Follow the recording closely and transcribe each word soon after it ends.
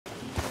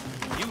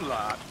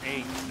lot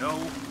ain't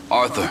no...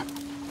 Arthur.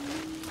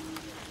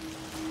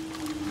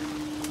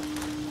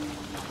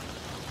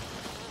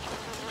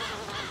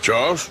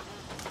 Charles?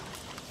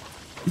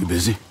 You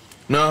busy?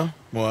 No.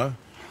 What?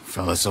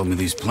 Fella sold me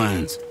these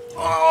plans.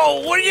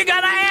 Oh, what do you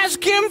gotta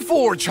ask him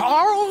for,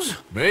 Charles?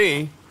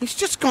 Me? He's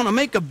just gonna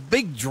make a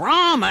big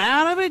drama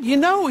out of it. You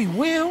know he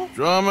will.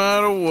 Drama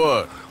out of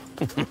what?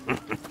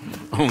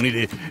 Only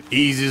the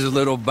easiest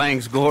little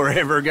bank score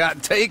ever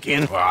got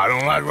taken. Well, I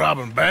don't like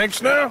robbing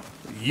banks now.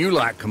 You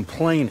like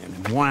complaining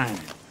and whining.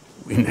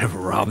 We never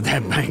robbed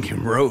that bank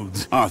in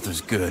Rhodes.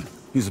 Arthur's good.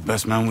 He's the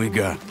best man we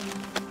got.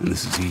 And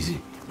this is easy.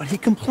 But he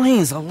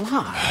complains a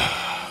lot.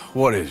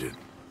 What is it?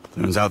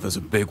 Turns out there's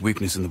a big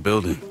weakness in the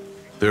building.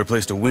 They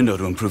replaced a window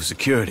to improve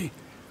security,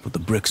 but the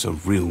bricks are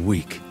real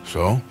weak.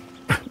 So?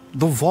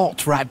 The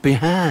vault's right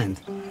behind.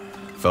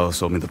 Fella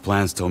sold me the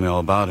plans, told me all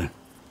about it.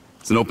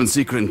 It's an open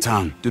secret in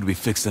town, due to be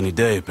fixed any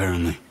day,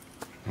 apparently.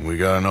 And we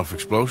got enough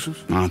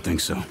explosives? I don't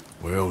think so.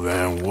 Well,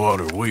 then what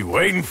are we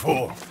waiting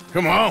for?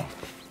 Come on.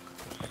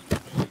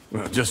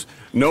 Well, just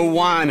no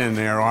wine in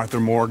there, Arthur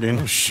Morgan.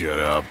 Oh, shut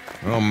up.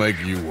 I'll make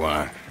you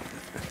wine.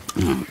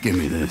 Oh, give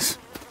me this.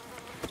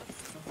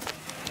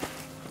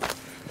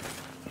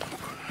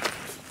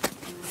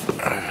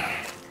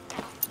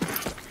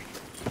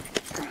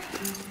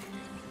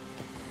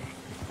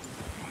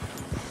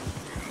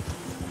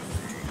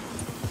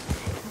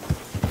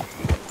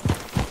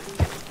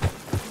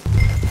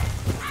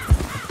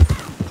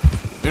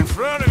 In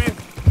front of you.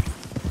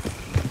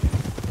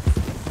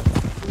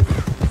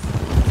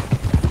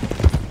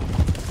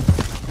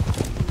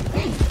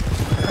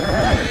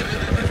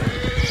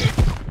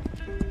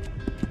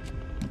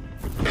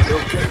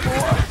 Okay,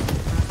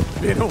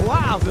 boy. Been a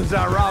while since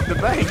I robbed a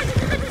bank.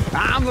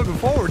 I'm looking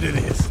forward to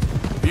this.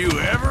 You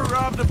ever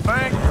robbed a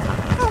bank?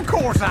 Of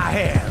course I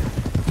have.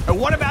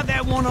 What about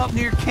that one up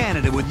near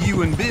Canada with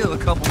you and Bill a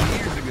couple of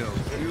years ago?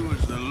 You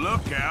was the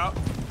lookout,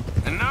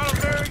 and not a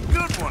very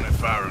good one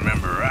if I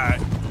remember right.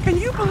 Can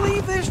you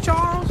believe this,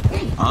 Charles?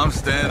 I'm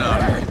staying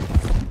up.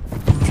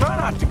 Try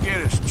not to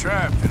get us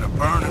trapped in a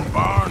burning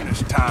barn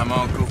this time,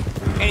 Uncle.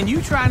 And you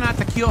try not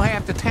to kill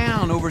half the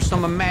town over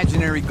some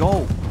imaginary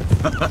gold.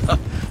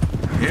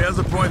 He has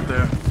a point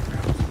there.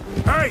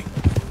 Hey,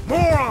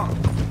 moron!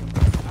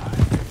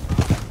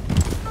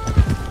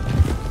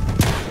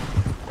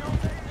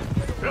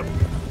 Yep.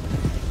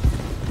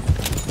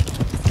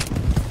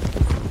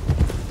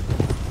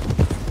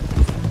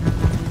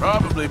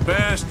 Probably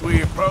best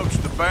we approach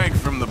the bank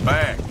from the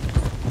back.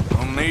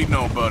 Don't need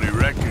nobody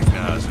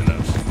recognizing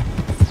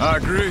us. I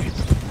agree.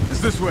 It's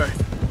this way.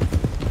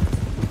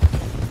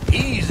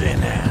 Easy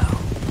now.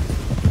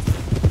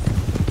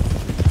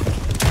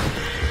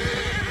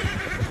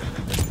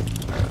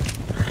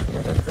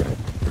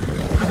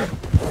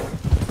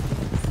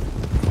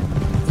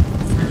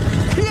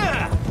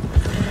 Yeah.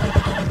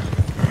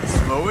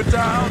 Slow it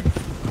down.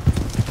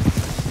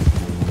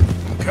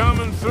 I'm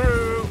coming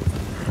through.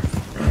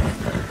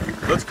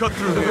 Let's cut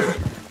through here.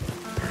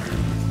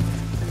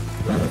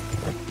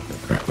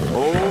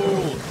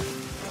 Hold.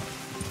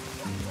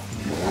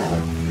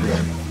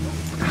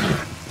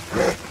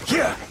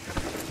 Yeah.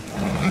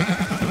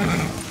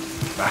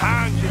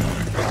 Behind you.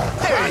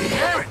 Hey,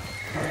 damn it.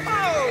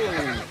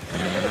 Oh.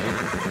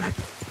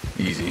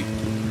 Easy.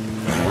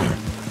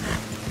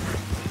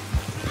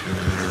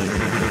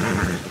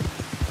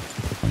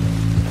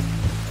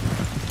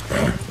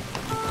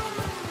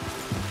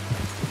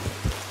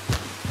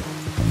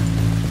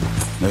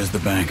 There's the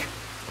bank.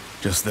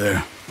 Just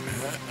there.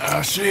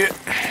 I see it.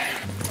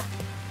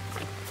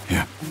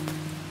 Here.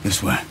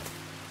 This way.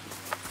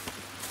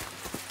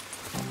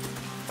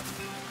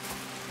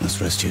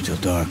 Let's rest here till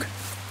dark.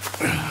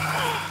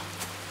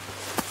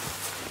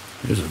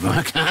 This is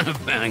my kind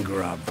of bank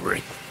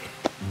robbery.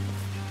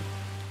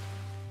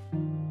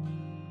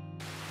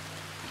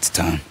 It's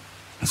time.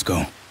 Let's go.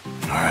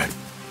 All right.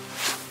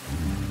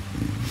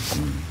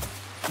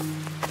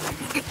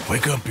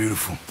 Wake up,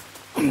 beautiful.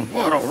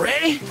 What,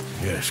 already?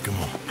 Yes, come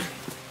on.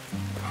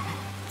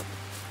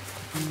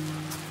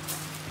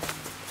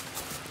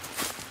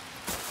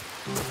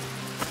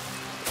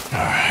 All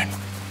right.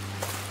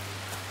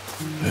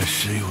 Let's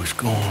see what's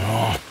going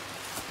on.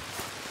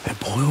 That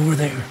boy over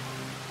there,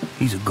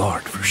 he's a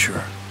guard for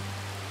sure.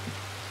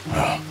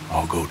 Well,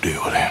 I'll go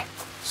deal with him.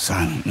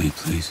 Silently,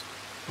 please.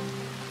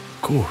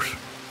 Of course.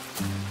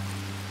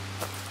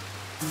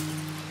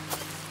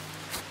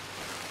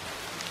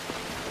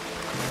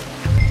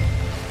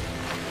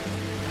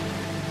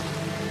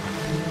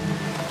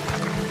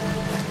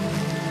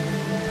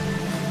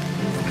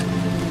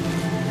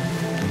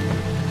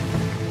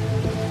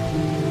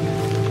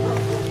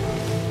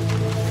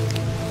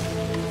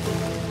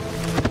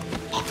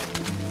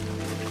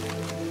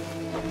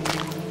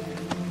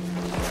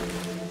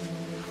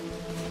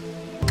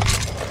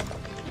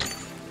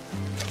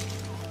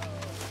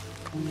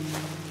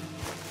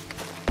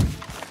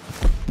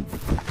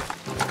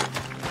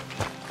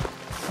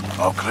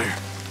 All clear.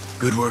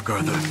 Good work,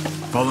 Arthur.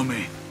 Follow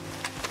me.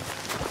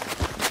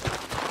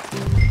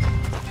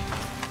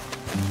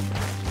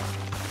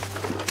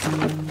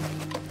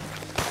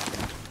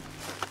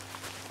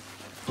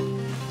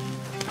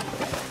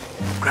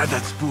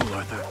 that spool,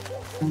 Arthur.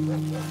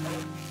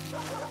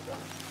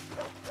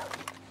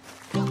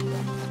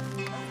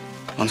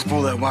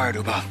 Unspool that wire to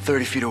about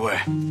 30 feet away.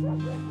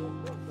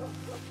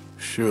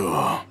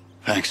 Sure.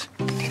 Thanks.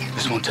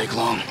 This won't take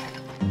long.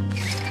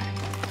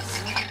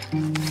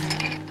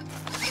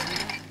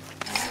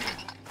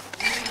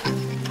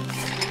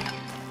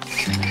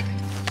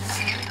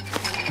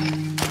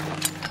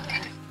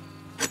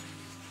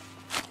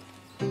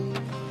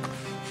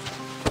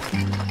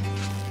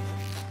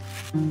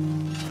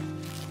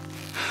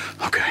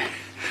 Okay.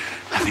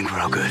 I think we're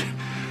all good.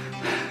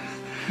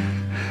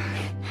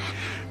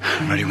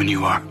 Ready when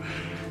you are.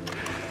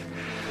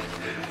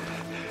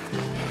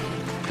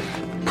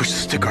 Push the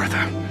stick,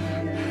 Arthur.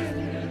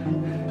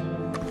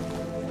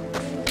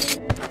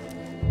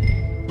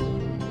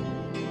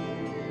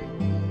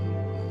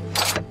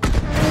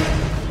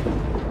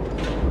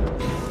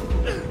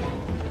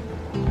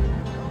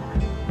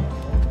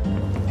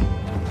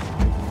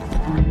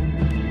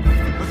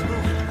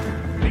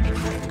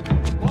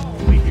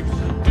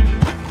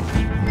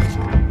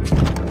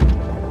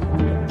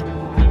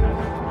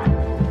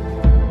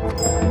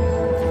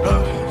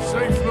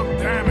 Safes look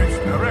damaged.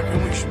 I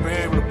reckon we should be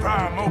able to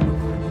pry them open.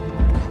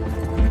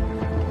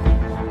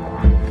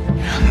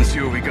 Let's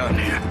see what we got in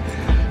here.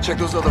 Check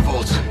those other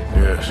vaults.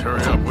 Yes,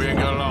 hurry up. We ain't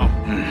got long.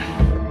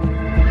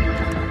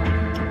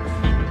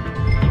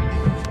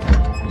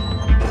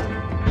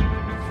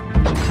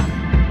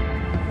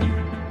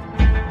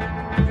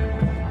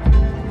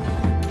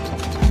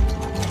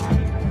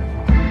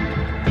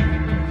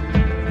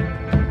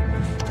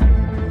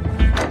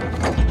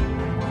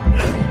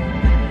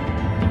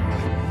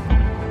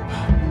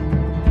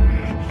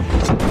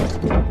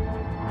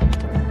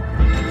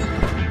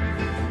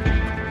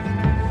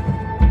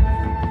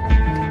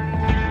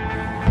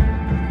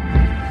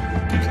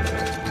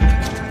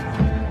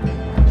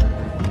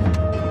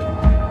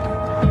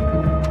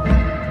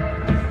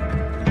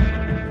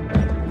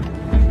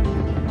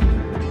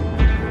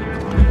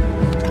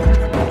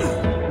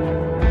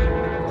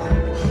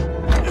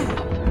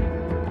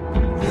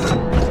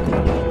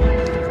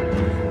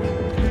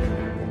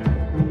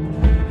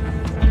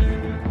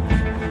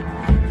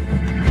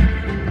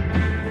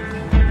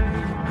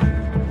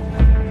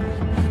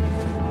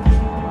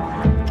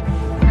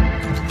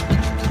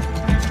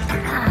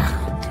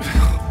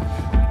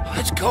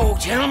 Go,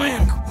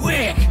 gentlemen,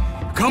 quick!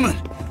 Coming.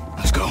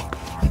 Let's go.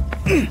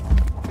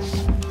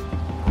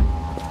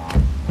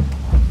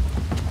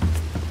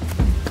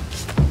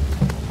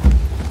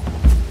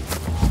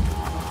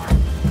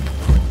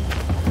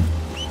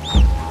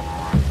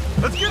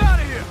 Let's get out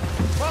of here.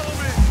 Follow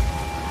me.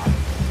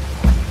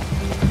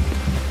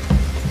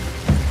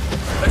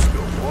 Let's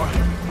go, boy.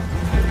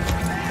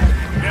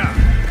 Yeah.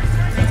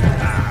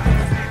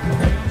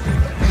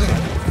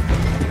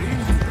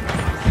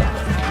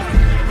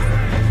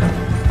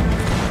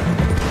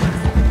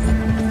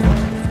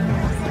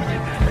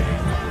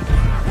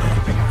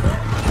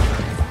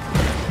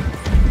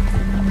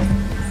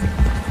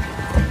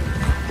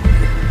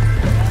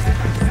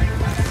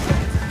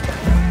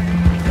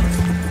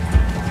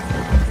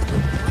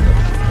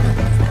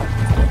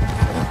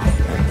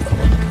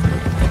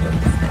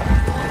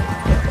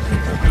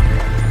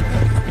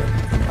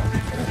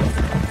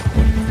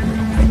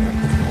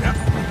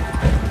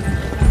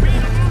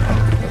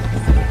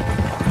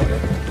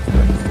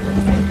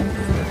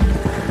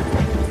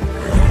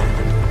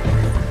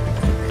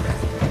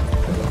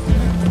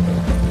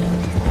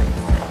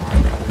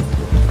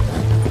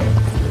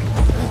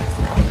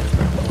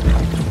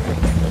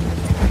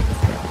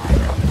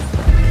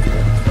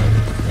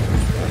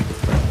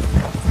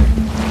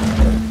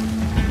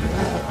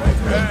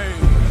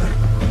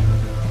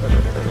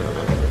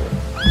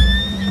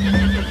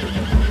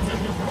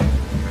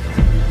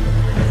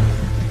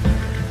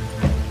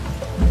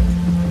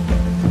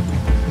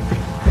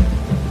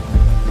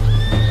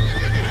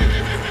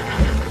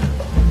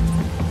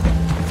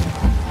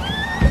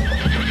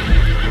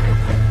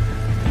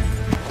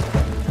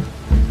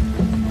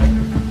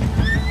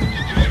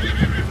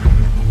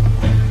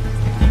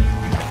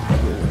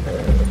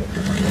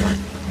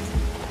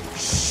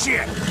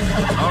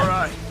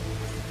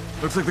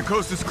 Looks like the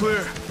coast is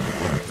clear.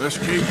 Let's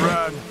keep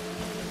riding.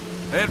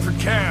 Head for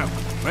camp.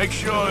 Make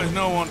sure there's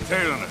no one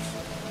tailing us.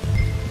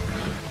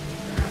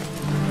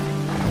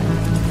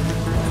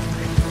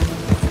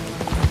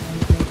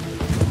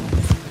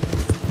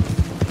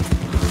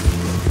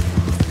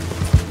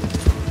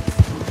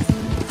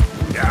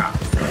 Yeah.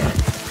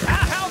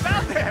 How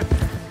about that?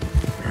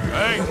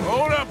 Hey,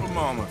 hold up a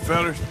moment,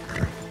 fellas.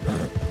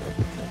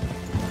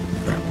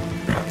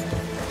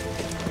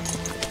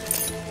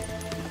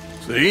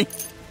 See?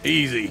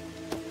 Easy.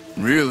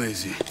 Real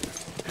easy.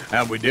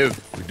 How'd we do?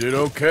 We did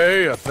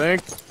okay, I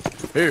think.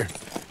 Here,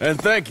 and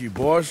thank you,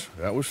 boys.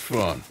 That was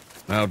fun.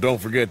 Now,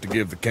 don't forget to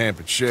give the camp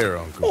its share,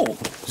 Uncle. Oh,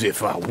 as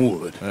if I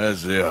would.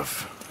 As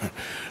if.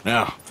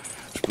 Now,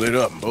 split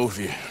up, both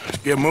of you. Let's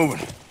get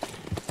moving.